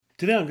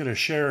Today I'm going to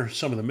share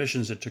some of the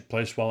missions that took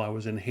place while I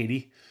was in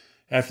Haiti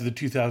after the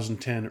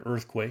 2010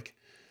 earthquake.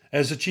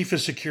 As the Chief of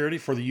Security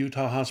for the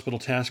Utah Hospital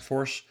Task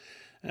Force,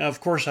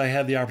 of course, I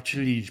had the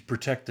opportunity to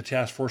protect the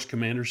task force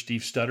commander, Steve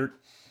Studdert,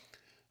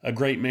 a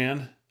great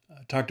man.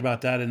 I talked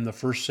about that in the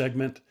first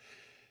segment.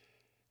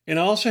 And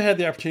I also had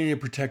the opportunity to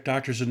protect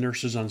doctors and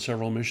nurses on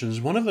several missions.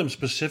 One of them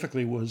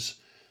specifically was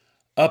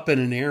up in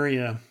an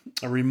area,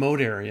 a remote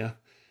area,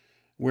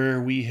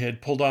 where we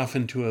had pulled off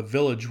into a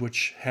village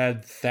which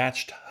had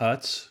thatched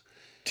huts,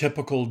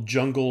 typical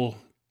jungle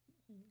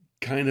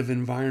kind of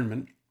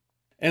environment.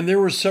 And there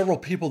were several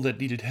people that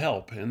needed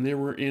help, and they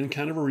were in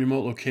kind of a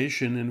remote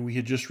location, and we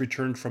had just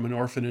returned from an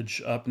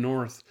orphanage up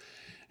north.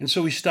 And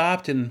so we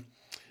stopped and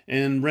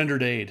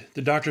rendered aid.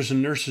 The doctors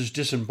and nurses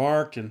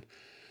disembarked, and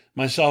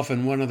myself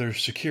and one other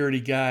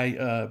security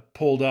guy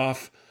pulled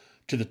off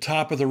to the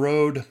top of the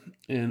road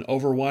and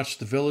overwatched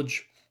the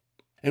village.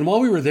 And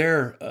while we were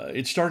there,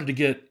 it started to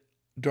get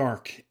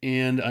dark,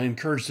 and I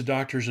encouraged the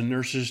doctors and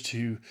nurses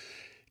to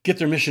get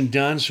their mission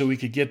done so we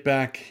could get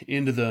back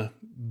into the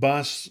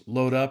bus,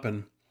 load up,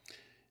 and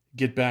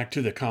get back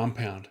to the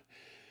compound.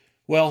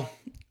 Well,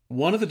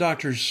 one of the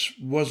doctors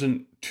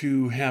wasn't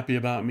too happy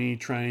about me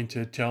trying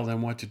to tell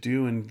them what to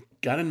do and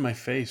got in my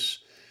face,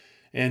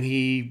 and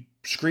he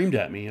screamed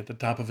at me at the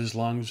top of his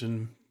lungs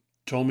and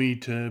told me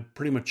to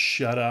pretty much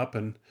shut up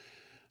and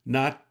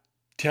not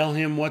tell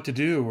him what to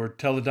do or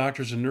tell the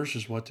doctors and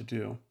nurses what to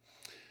do.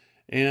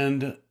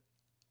 And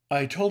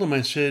I told him,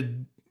 I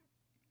said,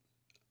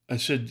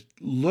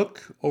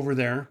 look over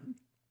there.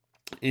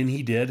 And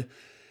he did.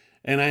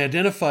 And I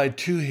identified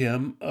to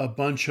him a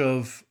bunch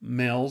of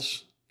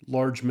males,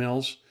 large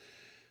males,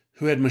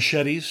 who had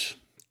machetes,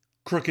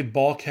 crooked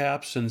ball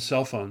caps, and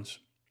cell phones.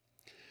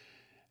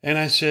 And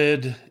I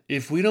said,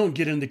 if we don't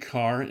get in the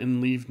car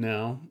and leave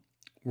now,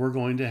 we're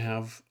going to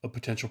have a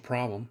potential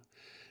problem.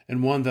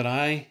 And one that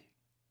I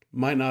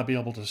might not be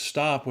able to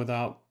stop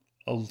without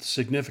a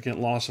significant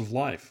loss of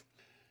life.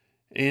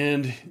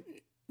 And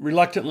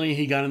reluctantly,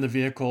 he got in the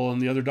vehicle,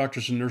 and the other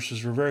doctors and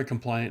nurses were very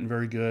compliant and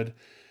very good.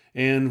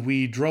 And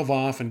we drove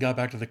off and got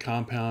back to the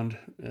compound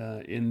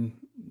in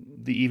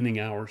the evening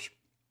hours.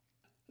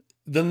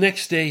 The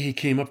next day, he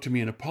came up to me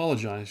and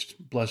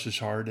apologized, bless his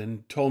heart,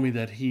 and told me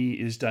that he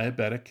is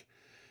diabetic,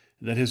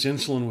 that his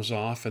insulin was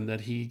off, and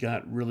that he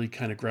got really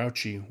kind of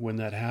grouchy when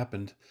that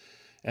happened.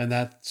 And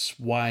that's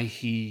why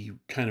he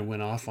kind of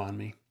went off on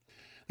me.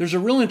 There's a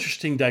real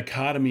interesting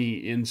dichotomy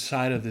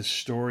inside of this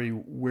story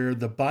where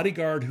the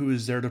bodyguard who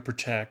is there to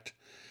protect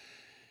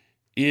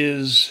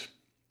is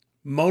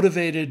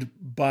motivated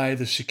by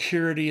the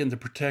security and the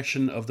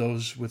protection of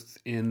those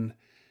within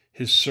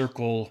his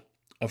circle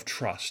of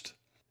trust,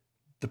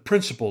 the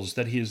principles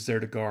that he is there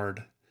to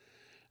guard.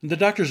 And the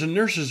doctors and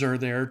nurses are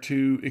there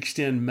to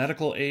extend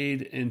medical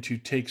aid and to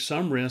take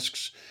some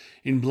risks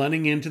in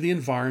blending into the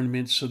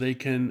environment so they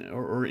can,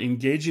 or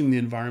engaging the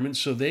environment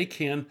so they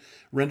can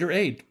render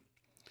aid.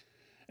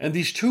 And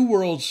these two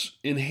worlds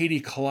in Haiti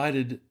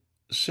collided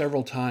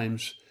several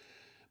times,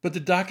 but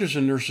the doctors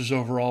and nurses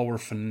overall were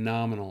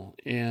phenomenal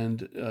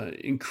and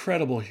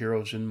incredible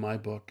heroes in my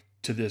book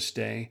to this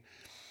day.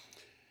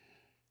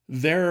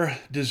 Their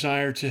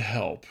desire to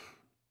help,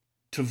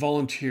 to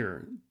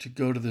volunteer, to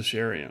go to this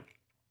area,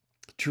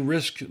 to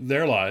risk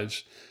their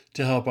lives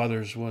to help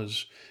others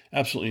was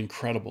absolutely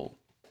incredible.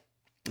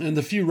 And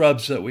the few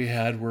rubs that we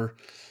had were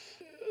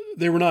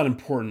not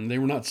important. They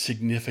were not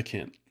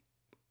significant.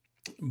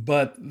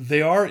 But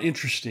they are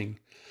interesting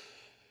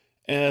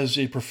as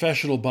a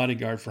professional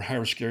bodyguard for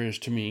high-risk areas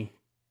to me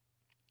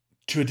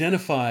to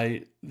identify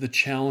the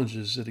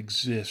challenges that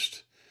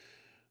exist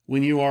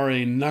when you are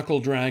a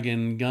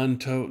knuckle-dragging,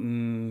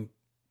 gun-toting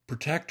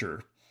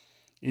protector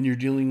and you're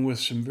dealing with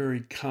some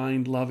very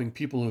kind, loving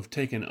people who have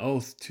taken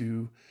oath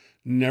to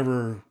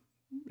never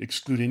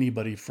exclude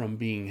anybody from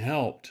being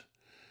helped.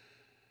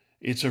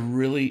 It's a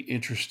really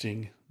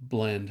interesting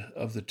blend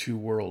of the two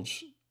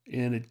worlds,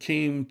 and it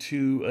came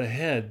to a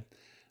head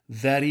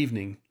that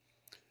evening.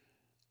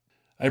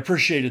 I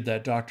appreciated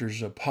that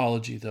doctor's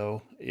apology,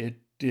 though.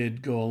 It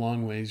did go a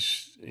long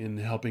ways in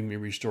helping me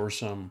restore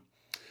some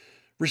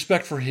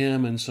respect for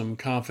him and some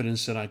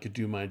confidence that I could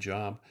do my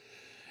job.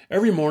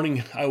 Every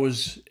morning, I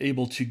was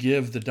able to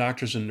give the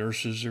doctors and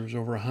nurses, there was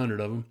over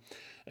 100 of them,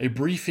 a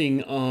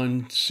briefing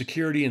on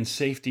security and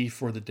safety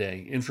for the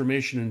day,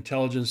 information and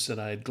intelligence that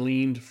I had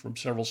gleaned from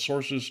several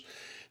sources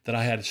that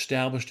I had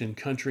established in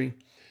country.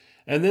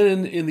 And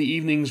then in the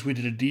evenings, we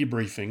did a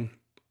debriefing,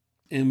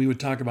 and we would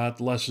talk about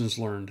the lessons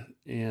learned.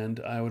 And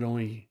I would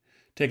only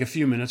take a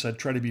few minutes. I'd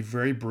try to be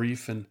very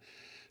brief. And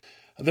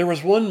there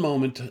was one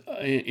moment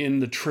in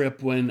the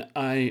trip on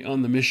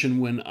the mission,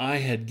 when I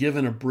had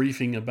given a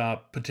briefing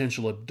about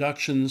potential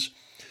abductions.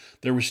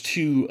 There was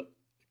two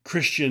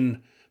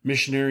Christian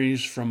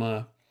missionaries from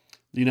the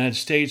United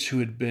States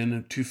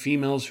two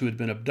females who had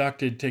been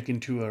abducted, taken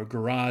to a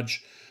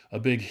garage, a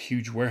big,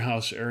 huge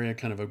warehouse area,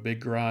 kind of a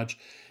big garage,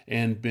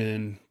 and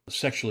been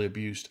sexually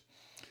abused.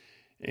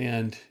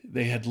 And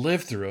they had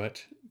lived through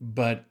it,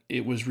 but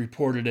it was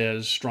reported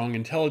as strong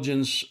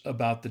intelligence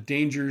about the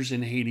dangers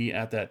in Haiti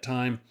at that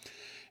time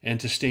and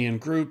to stay in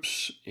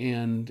groups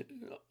and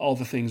all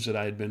the things that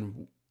I had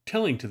been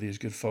telling to these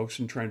good folks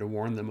and trying to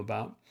warn them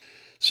about.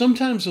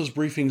 Sometimes those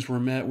briefings were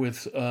met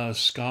with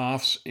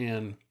scoffs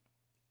and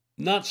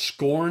not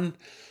scorn,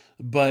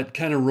 but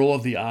kind of roll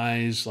of the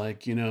eyes,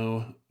 like,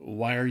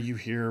 why are you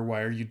here?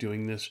 Why are you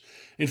doing this?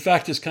 In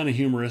fact, it's kind of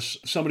humorous.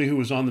 Somebody who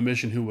was on the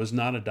mission who was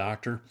not a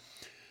doctor,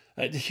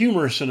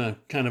 humorous in a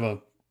kind of a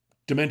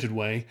demented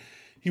way.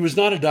 He was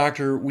not a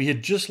doctor. We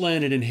had just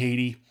landed in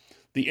Haiti.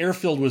 The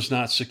airfield was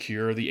not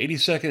secure. The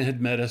 82nd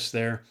had met us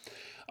there.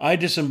 I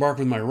disembarked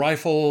with my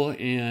rifle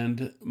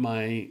and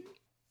my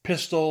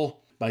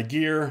pistol, my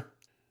gear,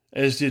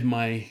 as did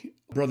my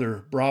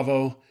brother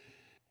Bravo.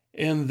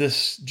 And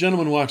this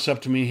gentleman walks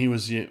up to me. He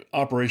was the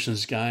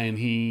operations guy, and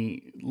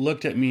he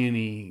looked at me and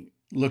he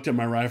looked at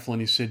my rifle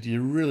and he said, "Do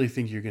you really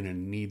think you're going to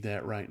need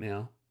that right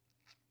now?"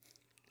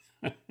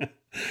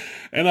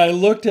 And I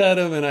looked at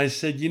him and I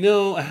said,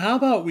 how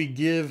about we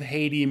give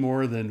Haiti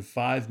more than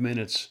 5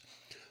 minutes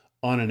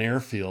on an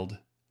airfield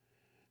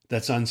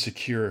that's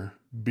unsecure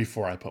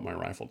before I put my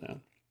rifle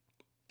down.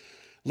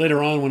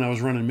 Later on, when I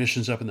was running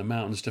missions up in the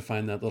mountains to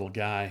find that little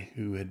guy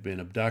who had been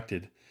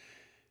abducted,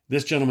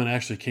 this gentleman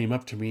actually came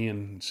up to me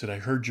and said, "I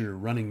heard you're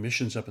running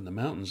missions up in the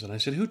mountains." And I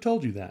said, "Who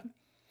told you that?"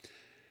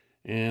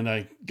 And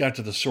I got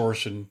to the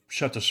source and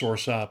shut the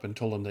source up and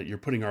told him that you're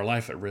putting our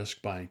life at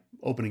risk by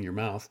opening your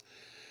mouth.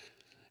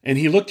 And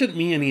he looked at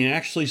me and he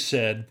actually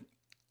said,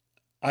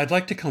 "I'd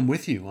like to come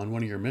with you on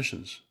one of your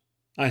missions."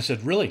 I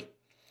said, "Really?"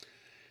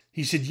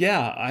 He said,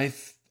 "Yeah,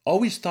 I've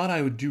always thought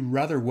I would do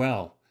rather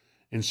well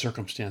in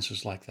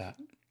circumstances like that."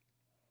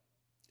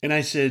 And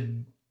I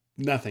said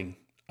nothing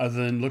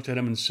other than looked at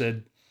him and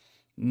said,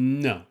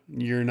 "No,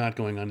 you're not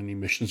going on any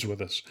missions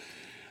with us."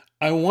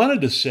 I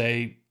wanted to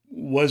say,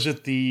 was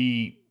it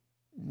the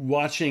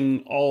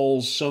watching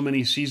so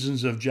many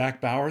seasons of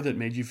Jack Bauer that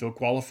made you feel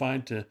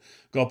qualified to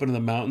go up into the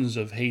mountains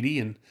of Haiti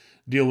and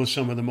deal with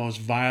some of the most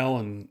vile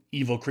and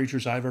evil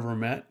creatures I've ever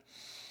met?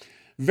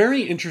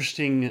 Very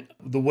interesting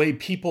the way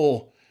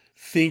people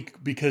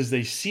think because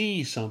they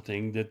see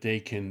something that they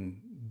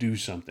can do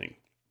something.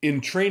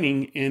 In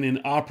training and in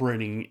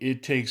operating,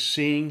 it takes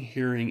seeing,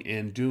 hearing,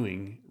 and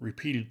doing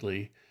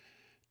repeatedly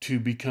to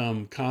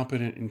become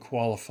competent and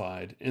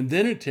qualified. And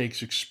then it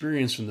takes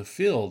experience in the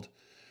field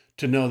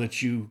to know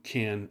that you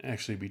can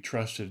actually be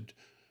trusted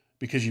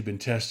because you've been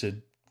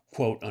tested,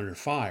 quote, under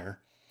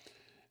fire.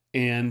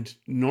 And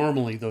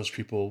normally those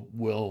people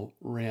will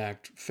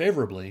react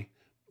favorably,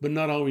 but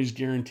not always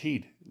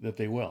guaranteed that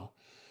they will.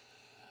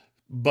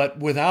 But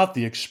without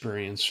the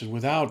experience and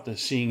without the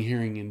seeing,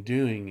 hearing, and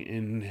doing,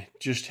 and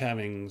just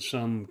having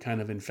some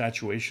kind of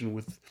infatuation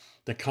with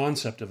the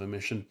concept of a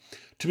mission,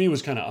 to me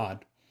was kind of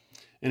odd,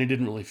 and it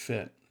didn't really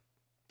fit.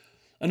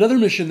 Another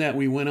mission that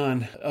we went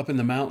on up in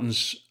the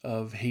mountains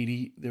of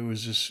Haiti, there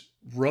was this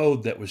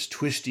road that was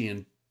twisty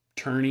and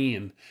turny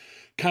and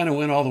kind of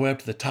went all the way up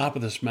to the top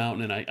of this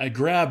mountain. And I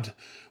grabbed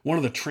one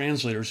of the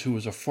translators who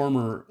was a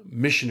former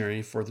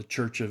missionary for the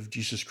Church of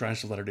Jesus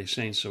Christ of Latter-day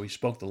Saints, so he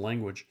spoke the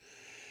language.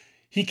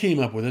 He came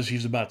up with us.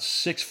 He's about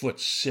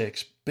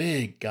 6'6",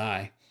 big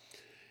guy.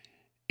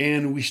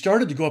 And we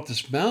started to go up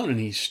this mountain, and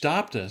he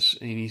stopped us,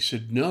 and he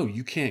said, "No,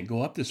 you can't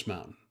go up this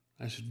mountain."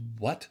 I said,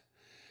 "What?"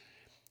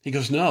 He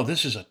goes, "No,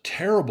 this is a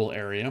terrible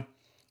area."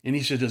 And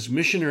he said, as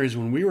missionaries,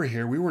 when we were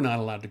here, we were not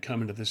allowed to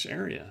come into this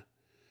area.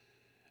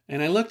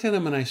 And I looked at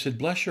him and I said,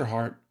 "Bless your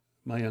heart,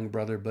 my young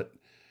brother, but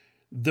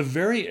the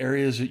very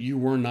areas that you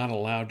were not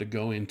allowed to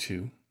go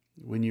into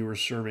when you were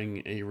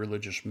serving a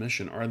religious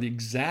mission are the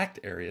exact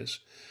areas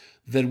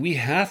that we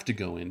have to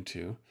go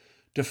into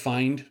to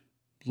find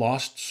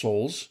lost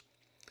souls,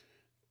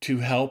 to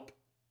help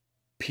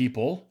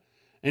people,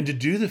 and to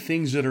do the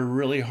things that are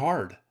really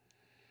hard."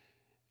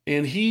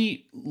 And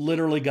he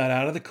literally got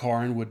out of the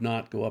car and would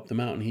not go up the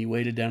mountain. He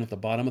waited down at the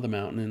bottom of the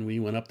mountain, and we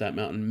went up that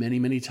mountain many,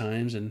 many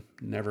times, and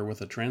never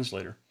with a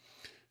translator.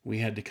 We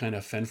had to kind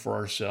of fend for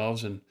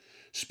ourselves and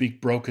speak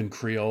broken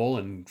Creole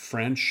and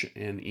French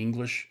and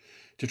English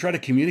to try to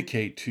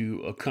communicate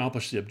to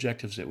accomplish the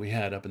objectives that we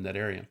had up in that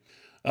area.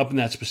 Up in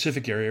that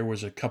specific area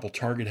was a couple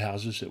target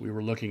houses that we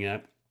were looking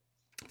at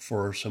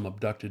for some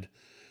abducted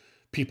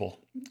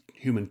people,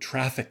 human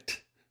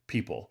trafficked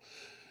people.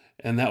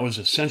 And that was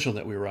essential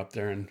that we were up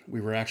there. And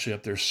we were actually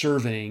up there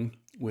surveying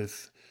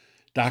with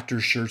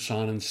doctor's shirts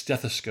on and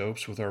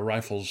stethoscopes with our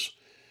rifles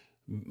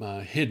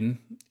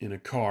hidden in a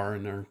car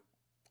and our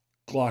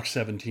Glock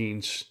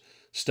 17s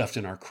stuffed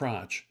in our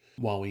crotch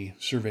while we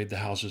surveyed the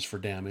houses for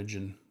damage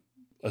and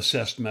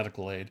assessed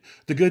medical aid.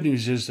 The good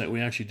news is that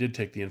we actually did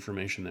take the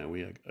information that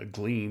we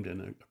gleaned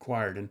and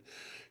acquired and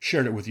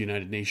shared it with the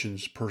United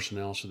Nations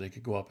personnel so they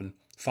could go up and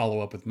follow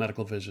up with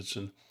medical visits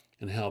and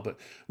help. But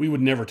we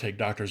would never take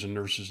doctors and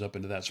nurses up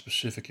into that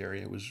specific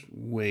area. It was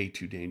way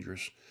too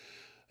dangerous.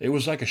 It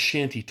was like a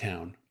shanty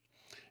town.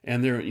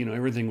 And there,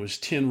 everything was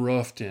tin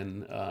roofed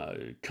and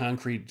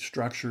concrete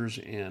structures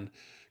and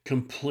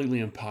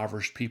completely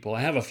impoverished people. I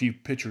have a few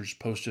pictures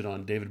posted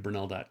on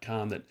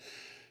davidburnell.com that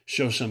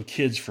show some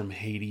kids from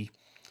Haiti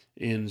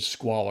in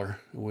squalor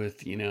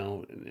with,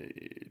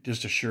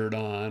 just a shirt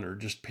on or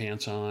just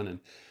pants on, and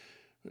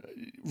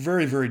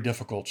very, very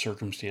difficult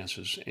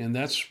circumstances. And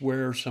that's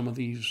where some of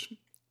these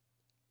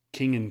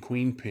king and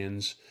queen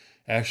pins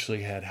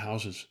actually had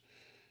houses.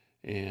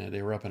 And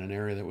they were up in an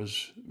area that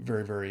was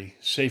very, very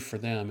safe for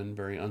them and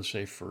very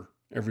unsafe for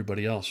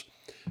everybody else.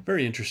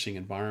 Very interesting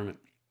environment.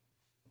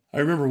 I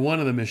remember one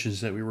of the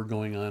missions that we were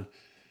going on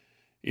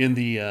in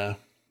the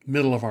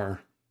middle of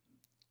our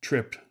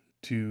trip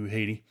to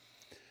Haiti.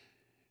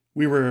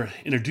 We were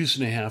in a deuce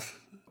and a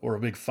half, or a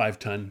big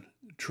 5-ton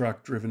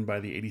truck driven by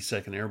the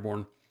 82nd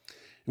Airborne.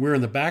 We were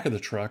in the back of the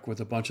truck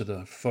with a bunch of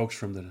the folks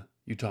from the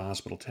Utah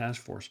Hospital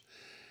Task Force.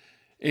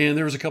 And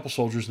there was a couple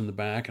soldiers in the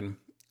back. And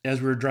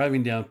as we were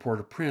driving down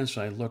Port-au-Prince,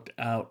 I looked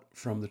out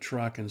from the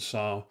truck and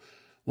saw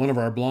one of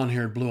our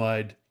blonde-haired,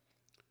 blue-eyed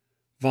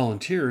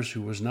volunteers,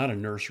 who was not a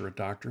nurse or a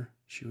doctor.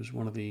 She was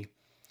one of the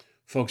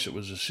folks that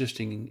was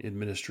assisting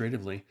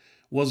administratively,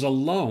 was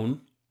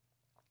alone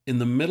in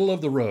the middle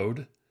of the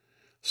road,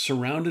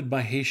 surrounded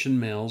by Haitian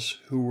males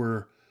who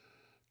were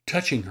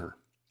touching her.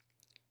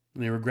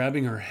 And they were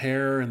grabbing her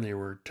hair and they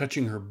were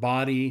touching her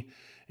body,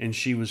 and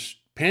she was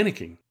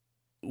panicking.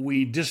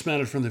 We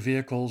dismounted from the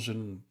vehicles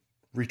and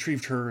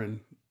retrieved her and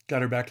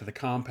got her back to the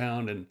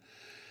compound. And,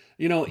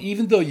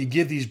 even though you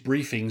give these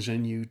briefings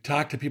and you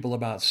talk to people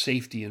about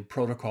safety and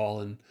protocol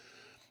and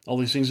all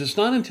these things, it's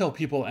not until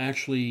people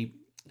actually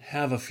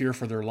have a fear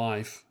for their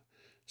life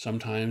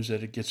sometimes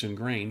that it gets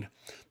ingrained.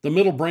 The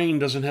middle brain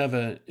doesn't have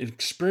an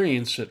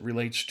experience that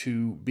relates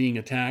to being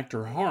attacked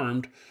or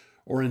harmed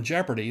or in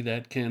jeopardy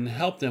that can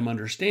help them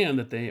understand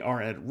that they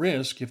are at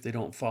risk if they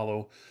don't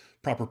follow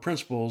proper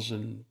principles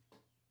and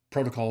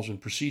protocols and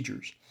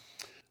procedures.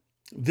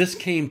 This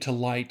came to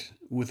light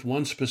with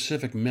one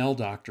specific male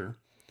doctor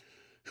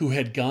who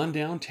had gone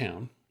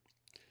downtown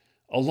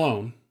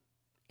alone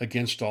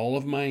against all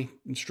of my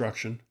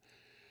instruction,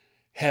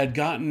 had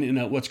gotten in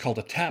what's called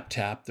a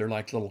tap-tap. They're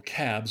like little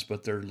cabs,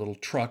 but they're little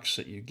trucks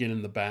that you get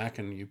in the back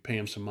and you pay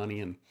them some money,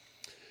 and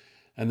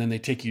then they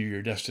take you to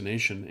your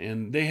destination.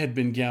 And they had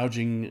been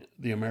gouging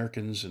the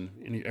Americans and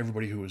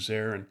everybody who was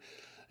there.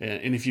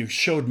 And if you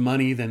showed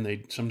money, then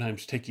they'd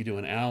sometimes take you to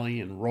an alley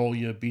and roll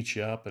you, beat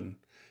you up, and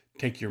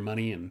take your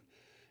money. And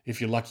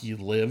if you're lucky, you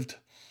lived.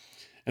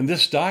 And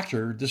this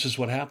doctor, this is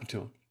what happened to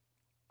him.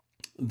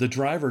 The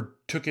driver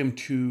took him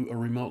to a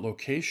remote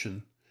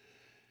location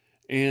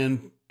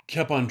and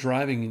kept on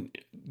driving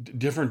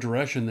different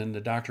direction than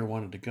the doctor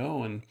wanted to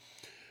go. And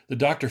the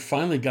doctor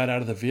finally got out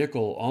of the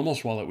vehicle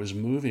almost while it was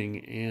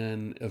moving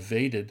and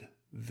evaded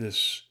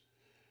this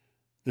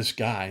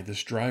guy,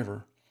 this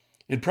driver.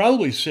 It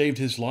probably saved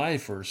his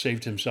life or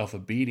saved himself a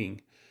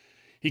beating.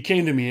 He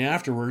came to me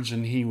afterwards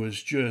and he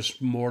was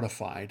just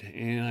mortified.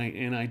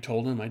 And I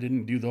told him, I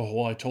didn't do the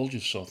whole "I told you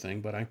so"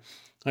 thing, but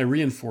I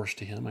reinforced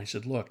to him. I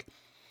said, look,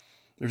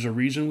 there's a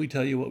reason we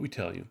tell you what we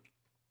tell you.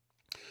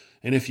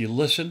 And if you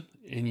listen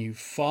and you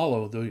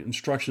follow the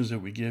instructions that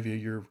we give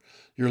you,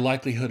 your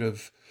likelihood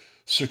of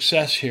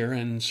success here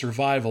and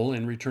survival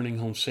and returning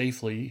home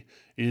safely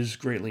is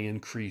greatly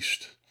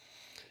increased.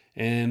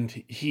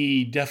 And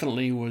he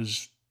definitely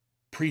was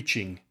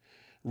preaching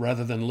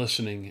rather than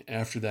listening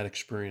after that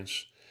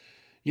experience.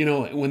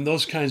 When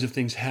those kinds of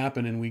things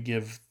happen and we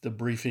give the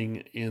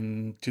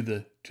briefing to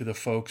the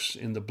folks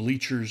in the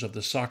bleachers of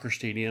the soccer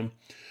stadium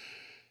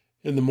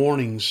in the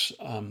mornings,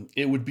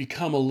 it would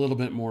become a little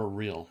bit more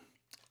real.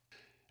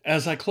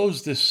 As I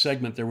closed this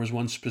segment, there was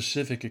one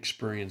specific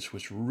experience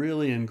which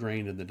really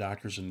ingrained in the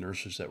doctors and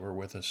nurses that were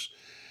with us,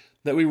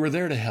 that we were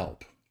there to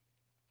help,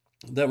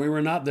 that we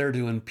were not there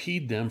to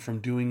impede them from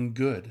doing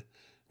good,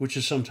 which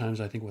is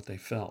sometimes, I think, what they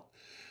felt.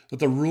 That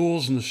the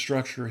rules and the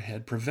structure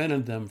had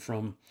prevented them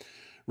from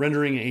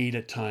rendering aid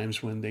at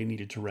times when they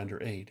needed to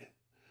render aid.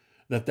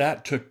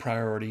 That took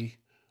priority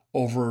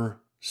over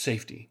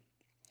safety.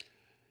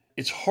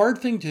 It's a hard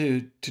thing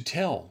to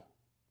tell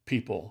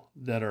people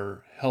that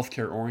are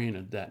healthcare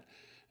oriented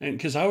and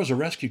because I was a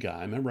rescue guy.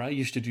 I remember I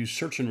used to do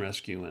search and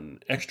rescue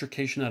and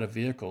extrication out of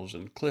vehicles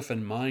and cliff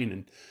and mine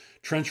and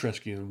trench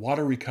rescue and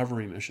water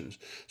recovery missions.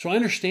 So I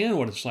understand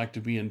what it's like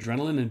to be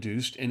adrenaline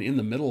induced and in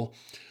the middle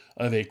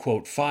of a,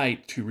 quote,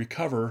 fight to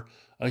recover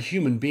a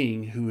human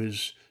being who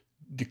is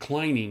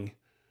declining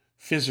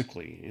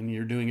physically, and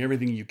you're doing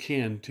everything you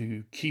can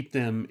to keep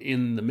them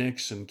in the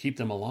mix and keep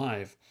them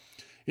alive.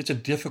 It's a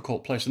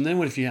difficult place. And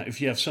then if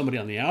you have somebody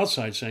on the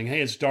outside saying,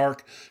 hey, it's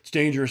dark, it's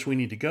dangerous, we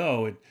need to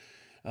go,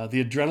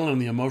 the adrenaline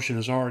and the emotion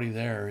is already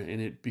there,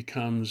 and it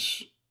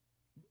becomes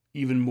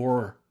even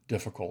more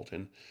difficult.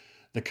 And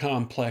the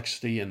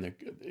complexity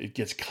it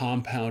gets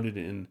compounded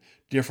in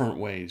different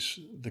ways,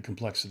 the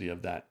complexity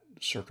of that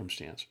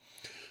circumstance.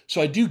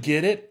 So I do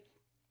get it,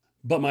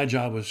 but my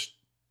job was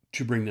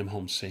to bring them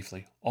home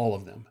safely, all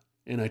of them.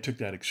 And I took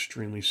that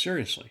extremely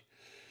seriously.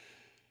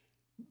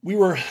 We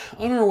were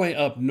on our way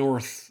up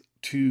north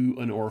to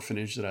an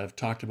orphanage that I've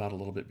talked about a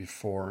little bit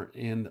before.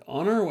 And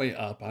on our way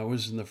up, I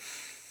was in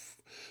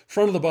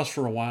front of the bus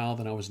for a while.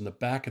 Then I was in the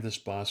back of this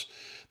bus.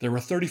 There were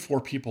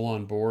 34 people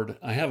on board.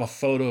 I have a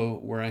photo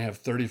where I have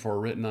 34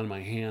 written on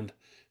my hand.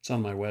 It's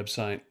on my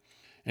website.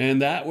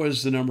 And that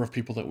was the number of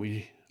people that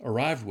we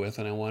arrived with.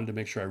 And I wanted to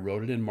make sure I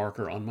wrote it in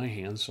marker on my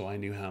hand so I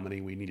knew how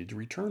many we needed to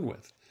return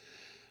with.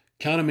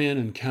 Count them in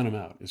and count them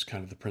out is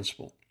kind of the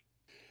principle.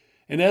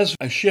 And as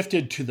I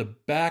shifted to the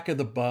back of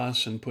the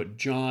bus and put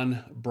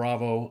John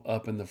Bravo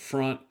up in the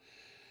front,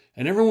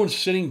 and everyone's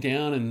sitting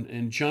down,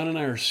 and John and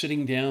I are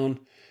sitting down,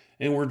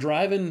 and we're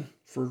driving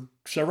for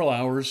several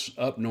hours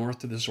up north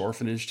to this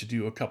orphanage to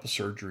do a couple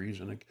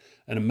surgeries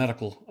and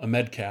a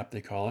med cap,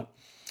 they call it,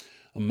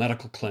 a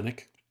medical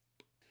clinic.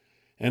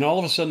 And all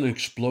of a sudden, an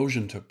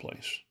explosion took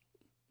place,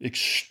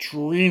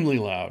 extremely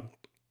loud,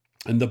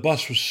 and the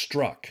bus was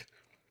struck.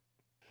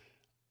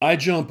 I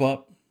jump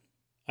up.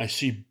 I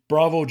see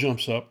Bravo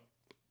jumps up.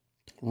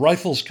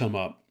 Rifles come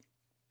up.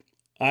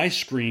 I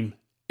scream,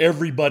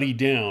 everybody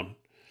down.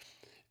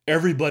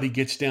 Everybody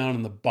gets down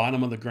in the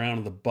bottom of the ground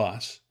of the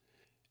bus.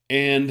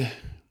 And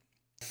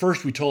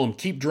first we told them,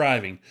 keep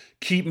driving,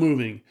 keep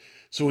moving.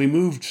 So we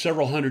moved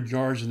several hundred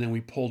yards and then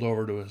we pulled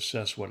over to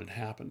assess what had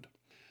happened.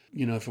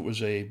 You know, if it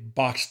was a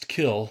boxed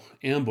kill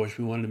ambush,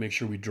 we wanted to make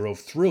sure we drove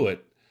through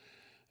it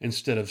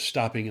instead of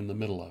stopping in the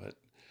middle of it.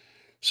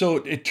 So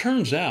it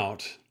turns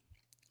out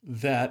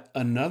that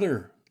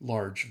another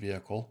large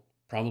vehicle,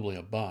 probably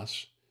a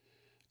bus,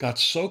 got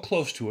so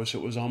close to us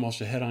it was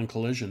almost a head-on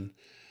collision,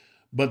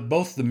 but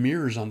both the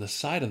mirrors on the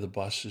side of the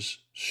buses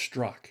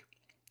struck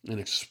and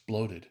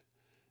exploded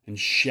and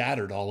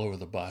shattered all over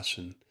the bus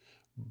and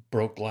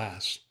broke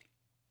glass.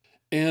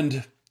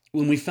 And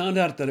when we found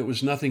out that it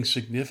was nothing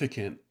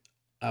significant,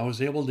 I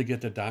was able to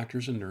get the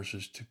doctors and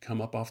nurses to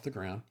come up off the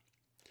ground.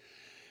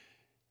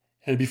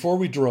 And before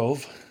we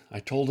drove,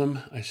 I told them,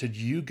 I said,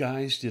 you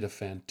guys did a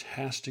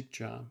fantastic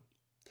job.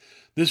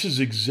 This is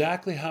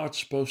exactly how it's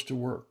supposed to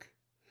work.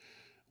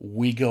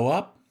 We go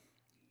up,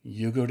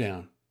 you go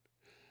down.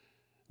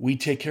 We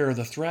take care of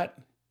the threat,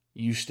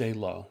 you stay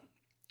low.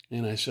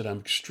 And I said, I'm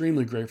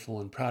extremely grateful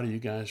and proud of you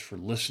guys for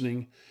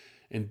listening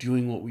and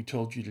doing what we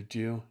told you to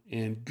do.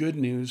 And good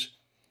news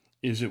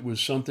is it was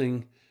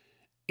something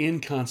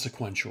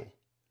inconsequential.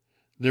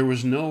 There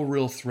was no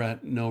real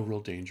threat, no real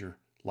danger.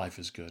 Life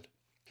is good.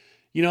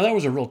 You know, that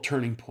was a real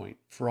turning point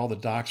for all the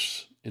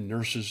docs and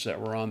nurses that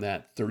were on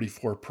that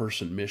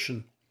 34-person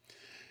mission.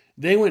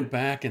 They went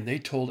back and they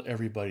told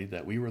everybody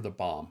that we were the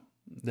bomb,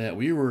 that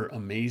we were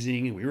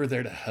amazing and we were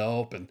there to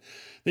help. And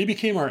they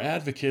became our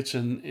advocates.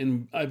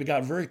 And I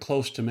got very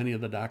close to many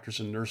of the doctors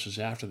and nurses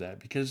after that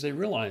because they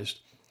realized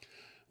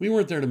we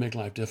weren't there to make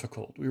life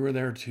difficult. We were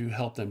there to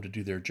help them to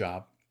do their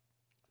job.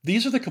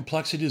 These are the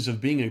complexities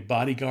of being a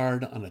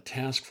bodyguard on a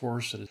task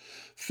force that is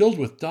filled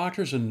with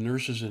doctors and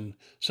nurses and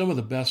some of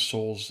the best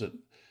souls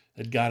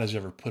that God has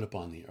ever put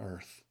upon the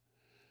earth.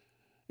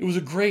 It was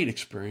a great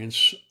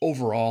experience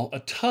overall, a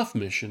tough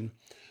mission,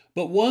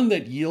 but one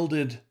that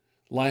yielded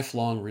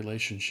lifelong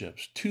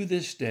relationships. To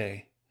this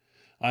day,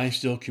 I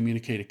still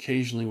communicate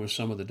occasionally with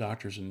some of the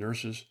doctors and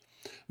nurses.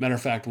 Matter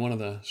of fact, one of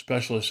the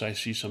specialists I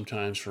see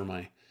sometimes for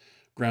my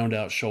ground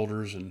out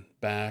shoulders and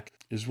back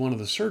is one of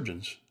the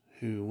surgeons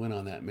who went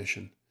on that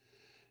mission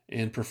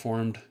and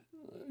performed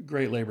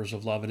great labors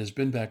of love and has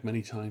been back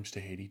many times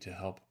to Haiti to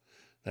help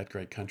that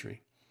great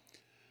country.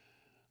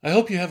 I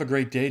hope you have a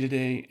great day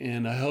today,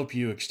 and I hope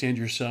you extend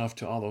yourself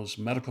to all those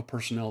medical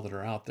personnel that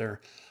are out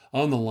there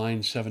on the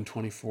line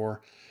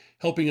 724,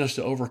 helping us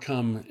to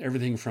overcome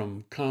everything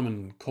from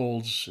common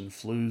colds and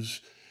flus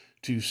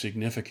to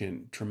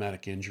significant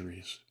traumatic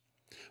injuries.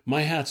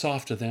 My hat's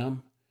off to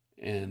them,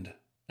 and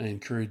I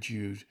encourage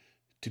you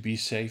to be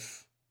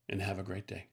safe and have a great day.